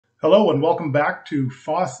Hello and welcome back to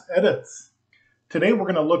FOSS Edits. Today we're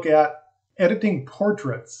going to look at editing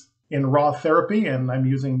portraits in RawTherapee, and I'm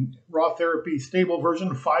using RawTherapee stable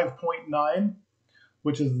version 5.9,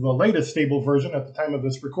 which is the latest stable version at the time of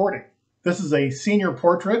this recording. This is a senior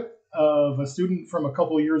portrait of a student from a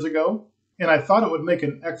couple of years ago, and I thought it would make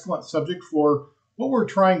an excellent subject for what we're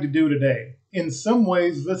trying to do today. In some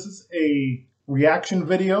ways, this is a reaction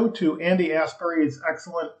video to Andy Asbury's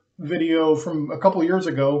excellent video from a couple of years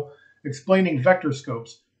ago explaining vector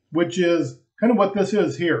scopes, which is kind of what this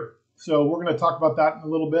is here. So we're going to talk about that in a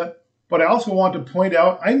little bit. But I also want to point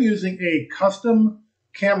out I'm using a custom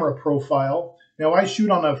camera profile. Now I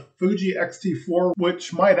shoot on a Fuji X-T4,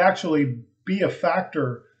 which might actually be a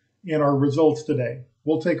factor in our results today.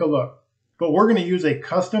 We'll take a look. But we're going to use a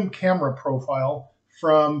custom camera profile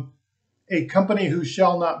from a company who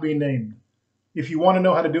shall not be named. If you want to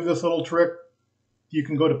know how to do this little trick, you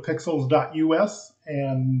can go to pixels.us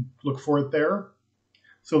and look for it there.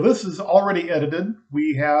 So this is already edited.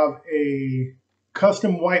 We have a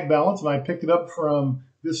custom white balance, and I picked it up from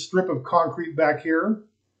this strip of concrete back here.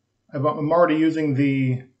 I'm already using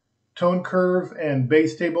the tone curve and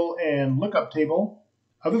base table and lookup table.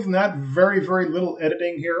 Other than that, very, very little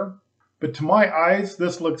editing here. But to my eyes,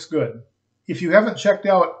 this looks good. If you haven't checked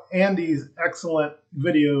out Andy's excellent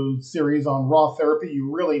video series on RawTherapee,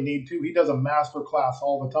 you really need to. He does a master class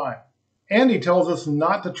all the time. Andy tells us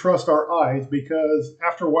not to trust our eyes because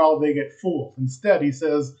after a while they get fooled. Instead, he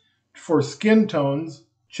says, for skin tones,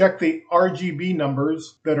 check the RGB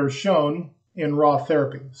numbers that are shown in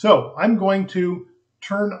RawTherapee. So I'm going to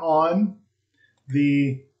turn on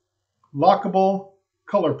the lockable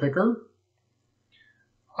color picker.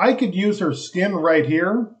 I could use her skin right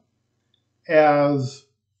here as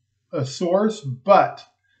a source, but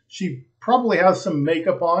she probably has some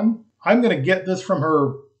makeup on. I'm going to get this from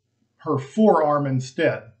her forearm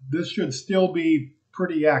instead. This should still be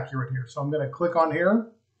pretty accurate here. So I'm going to click on here,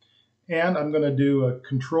 and I'm going to do a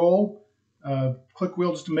control click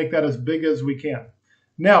wheel just to make that as big as we can.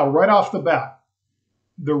 Now, right off the bat,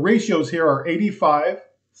 the ratios here are 85,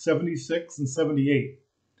 76, and 78.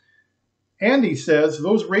 Andy says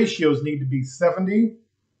those ratios need to be 70,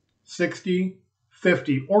 60,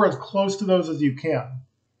 50, or as close to those as you can.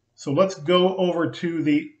 So let's go over to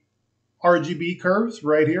the RGB curves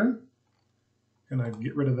right here. Gonna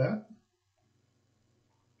get rid of that.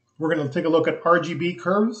 We're gonna take a look at RGB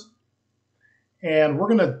curves, and we're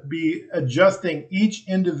gonna be adjusting each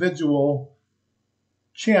individual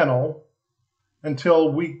channel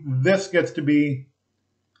until this gets to be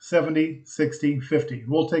 70, 60, 50.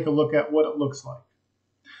 We'll take a look at what it looks like.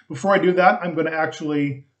 Before I do that, I'm going to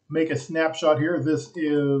actually make a snapshot here. This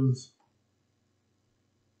is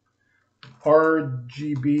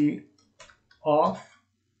RGB off.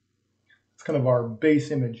 It's kind of our base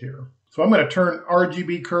image here. So I'm going to turn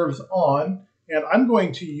RGB curves on, and I'm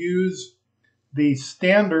going to use the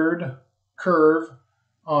standard curve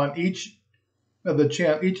on each of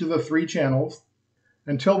the three channels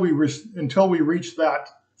until we reach that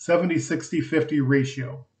 70, 60, 50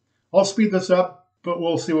 ratio. I'll speed this up, but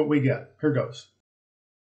we'll see what we get. Here goes.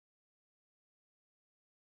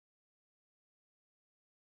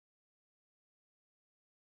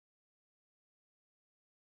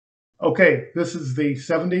 Okay, this is the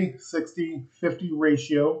 70, 60, 50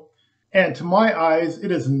 ratio. And to my eyes,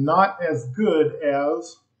 it is not as good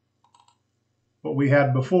as what we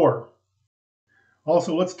had before.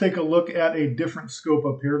 Also, let's take a look at a different scope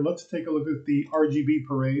up here. Let's take a look at the RGB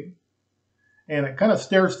parade. And it kind of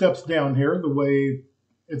stair steps down here the way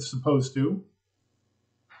it's supposed to.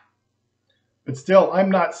 But still,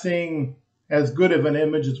 I'm not seeing as good of an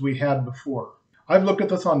image as we had before. I've looked at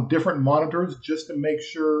this on different monitors just to make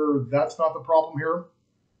sure that's not the problem here.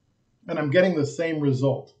 And I'm getting the same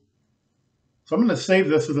result. So I'm going to save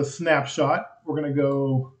this as a snapshot. We're going to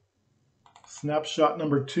go, snapshot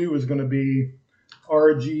number 2 is going to be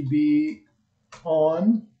RGB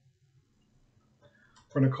on.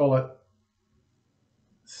 We're going to call it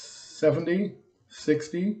 70,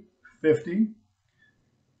 60, 50.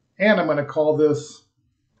 And I'm going to call this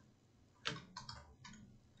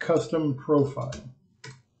custom profile.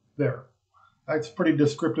 There. That's pretty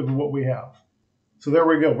descriptive of what we have. So there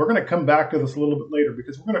we go. We're going to come back to this a little bit later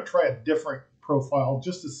because we're going to try a different profile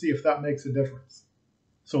just to see if that makes a difference.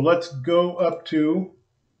 So let's go up to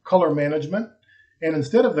color management. And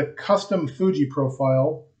instead of the custom Fuji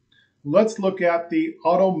profile, let's look at the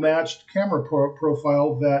auto-matched camera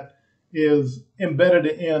profile that is embedded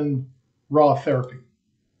in RawTherapee.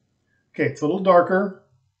 Okay, it's a little darker.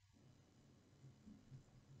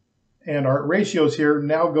 And our ratios here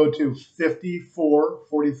now go to 54,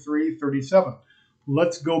 43, 37.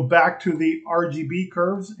 Let's go back to the RGB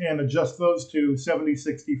curves and adjust those to 70,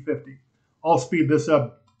 60, 50. I'll speed this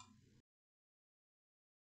up.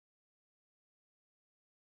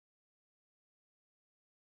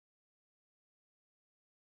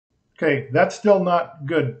 Okay, that's still not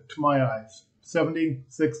good to my eyes. 70,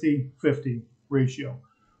 60, 50 ratio.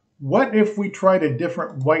 What if we tried a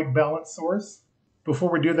different white balance source?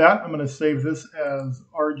 Before we do that, I'm going to save this as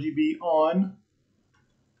RGB on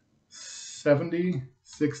 70,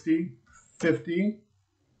 60, 50.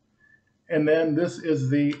 And then this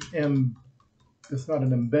is it's not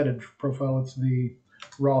an embedded profile, it's the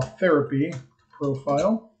RawTherapee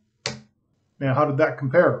profile. Now, how did that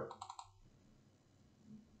compare?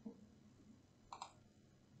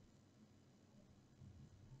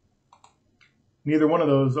 Neither one of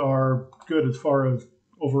those are good as far as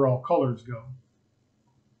overall colors go.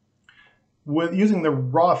 With using the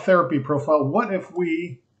RawTherapee profile, what if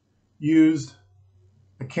we used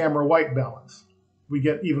the camera white balance? We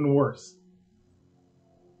get even worse.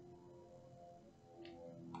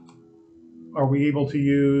 Are we able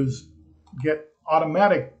to get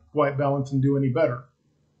automatic white balance and do any better?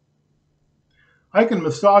 I can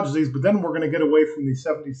massage these, but then we're going to get away from the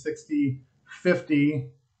 70, 60, 50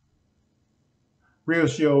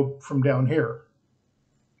 ratio from down here.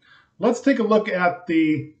 Let's take a look at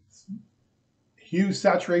the hue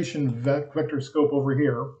saturation vector scope over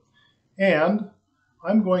here. And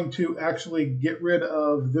I'm going to actually get rid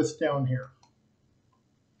of this down here.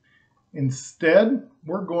 Instead,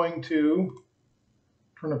 we're going to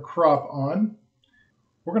turn a crop on.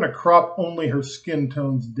 We're going to crop only her skin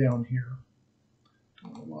tones down here.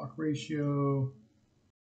 Lock ratio.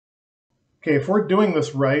 Okay, if we're doing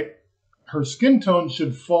this right, her skin tone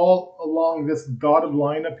should fall along this dotted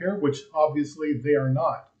line up here, which obviously they are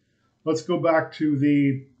not. Let's go back to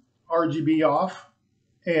the RGB off,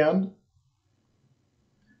 and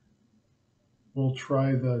we'll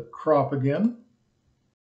try the crop again.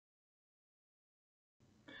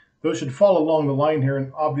 Those should fall along the line here,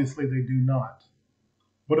 and obviously they do not.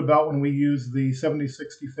 What about when we use the 70,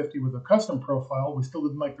 60, 50 with a custom profile? We still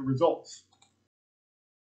didn't like the results.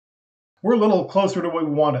 We're a little closer to what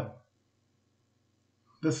we wanted.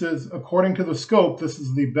 This is, according to the scope, this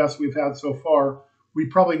is the best we've had so far. We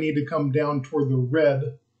probably need to come down toward the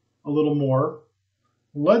red a little more.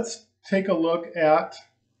 Let's take a look at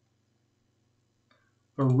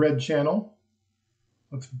the red channel.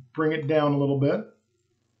 Let's bring it down a little bit.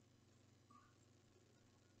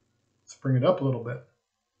 Let's bring it up a little bit.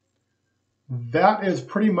 That is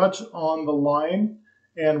pretty much on the line.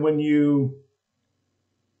 And I'm going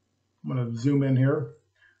to zoom in here.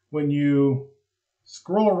 When you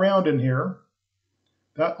scroll around in here,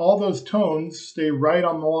 all those tones stay right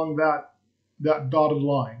along that dotted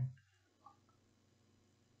line.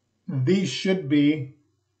 These should be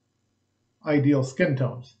ideal skin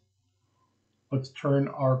tones. Let's turn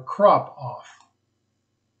our crop off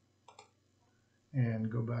and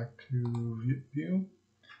go back to view.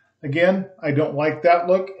 Again, I don't like that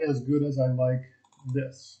look as good as I like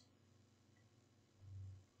this.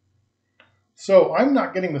 So I'm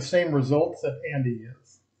not getting the same results that Andy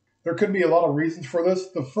is. There could be a lot of reasons for this.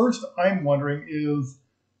 The first I'm wondering is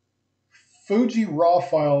Fuji RAW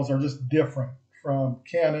files are just different from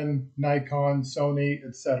Canon, Nikon, Sony,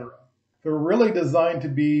 etc. They're really designed to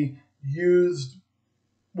be used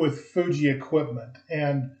with Fuji equipment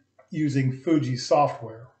and using Fuji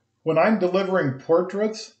software. When I'm delivering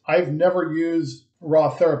portraits, I've never used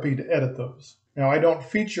RawTherapee to edit those. Now, I don't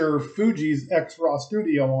feature Fuji's X-RAW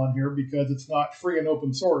Studio on here because it's not free and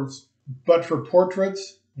open source, but for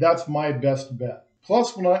portraits, that's my best bet.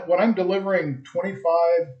 Plus, when I'm delivering 25,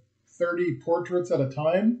 30 portraits at a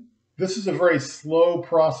time, this is a very slow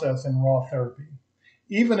process in RawTherapee.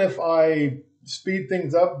 Even if I speed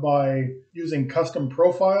things up by using custom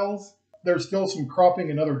profiles, there's still some cropping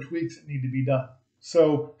and other tweaks that need to be done.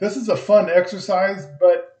 So this is a fun exercise,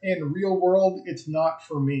 but in real world, it's not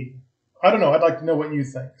for me. I don't know. I'd like to know what you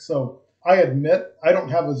think. So I admit I don't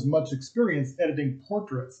have as much experience editing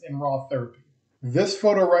portraits in RawTherapee. This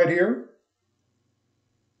photo right here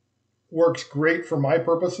works great for my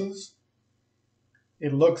purposes.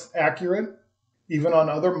 It looks accurate, even on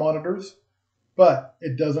other monitors, but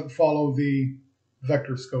it doesn't follow the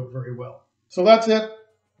vector scope very well. So that's it.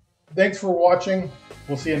 Thanks for watching.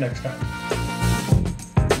 We'll see you next time.